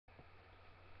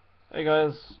Hey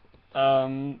guys,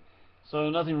 um, so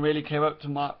nothing really came up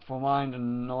to for mind,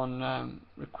 and no one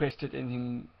requested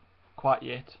anything quite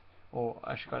yet. Or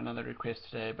I actually got another request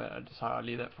today, but I decided I'll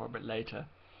leave that for a bit later.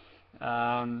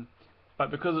 Um,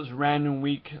 but because it's random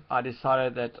week, I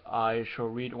decided that I shall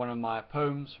read one of my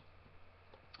poems.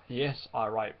 Yes, I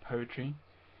write poetry.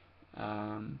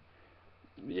 Um,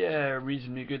 yeah,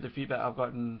 reasonably good. The feedback I've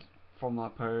gotten from my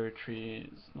poetry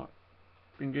is not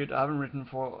been good. I haven't written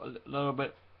for a little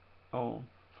bit, oh,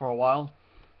 for a while.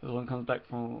 This one comes back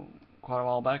from quite a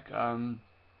while back. I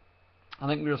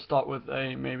think we'll start with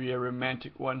maybe a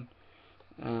romantic one,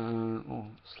 or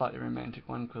slightly romantic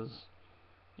one, because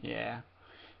yeah.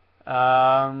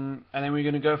 And then we're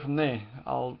gonna go from there.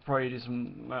 I'll probably do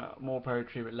some more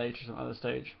poetry a bit later, some other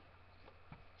stage.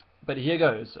 But here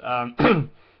goes.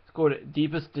 It's called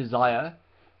Deepest Desire,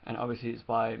 and obviously it's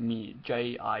by me,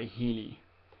 J.I. Heeley.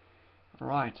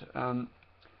 Right.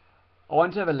 I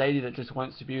want to have a lady that just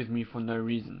wants to be with me for no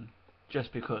reason,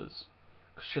 just because.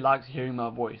 'Cause she likes hearing my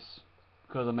voice,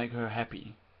 because I make her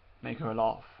happy, make her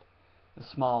laugh, a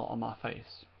smile on my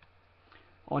face.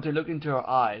 I want to look into her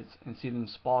eyes and see them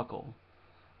sparkle.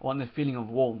 I want the feeling of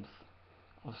warmth,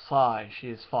 of sigh she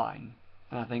is fine,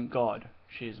 and I thank God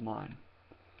she is mine.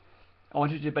 I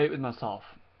want to debate with myself,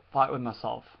 fight with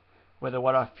myself, whether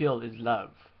what I feel is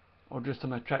love, or just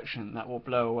some attraction that will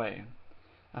blow away,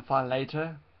 and find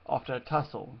later, after a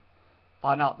tussle,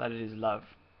 find out that it is love.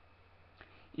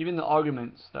 Even the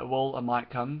arguments that will or might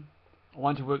come, I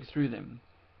want to work through them,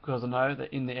 because I know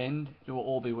that in the end it will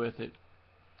all be worth it.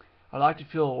 I like to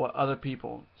feel what other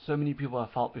people, so many people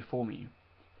have felt before me,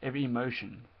 every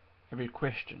emotion, every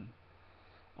question.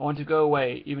 I want to go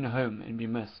away, even home, and be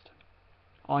missed.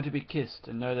 I want to be kissed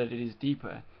and know that it is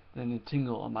deeper than the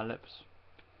tingle on my lips.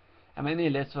 Am I any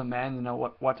less of a man than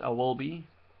what I will be?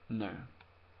 No.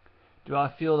 Do I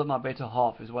feel that my better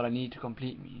half is what I need to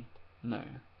complete me? No.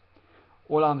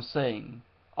 All I'm saying,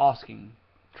 asking,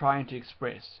 trying to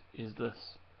express is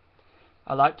this.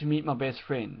 I like to meet my best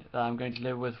friend that I'm going to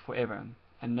live with forever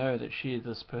and know that she is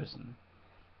this person.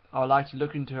 I would like to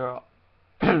look into her,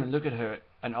 look at her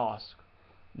and ask,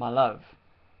 my love,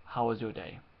 how was your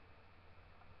day?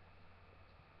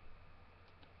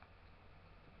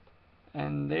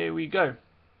 And there we go.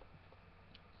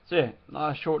 So yeah,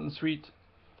 nice, short and sweet.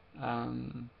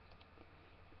 Um,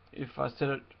 if I said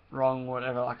it wrong or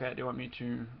whatever like that, you want me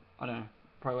to, I don't know,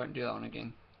 probably won't do that one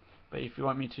again. But if you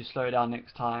want me to slow down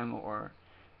next time or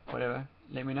whatever,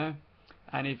 let me know.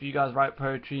 And if you guys write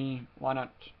poetry, why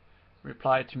not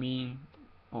reply to me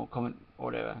or comment or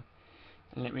whatever,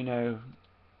 and let me know,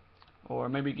 or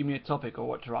maybe give me a topic or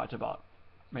what to write about.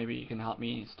 Maybe you can help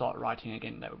me start writing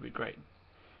again. That would be great.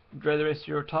 Enjoy the rest of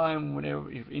your time, whenever,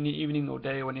 if in the evening or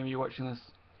day, whenever you're watching this.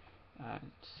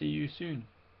 See you soon.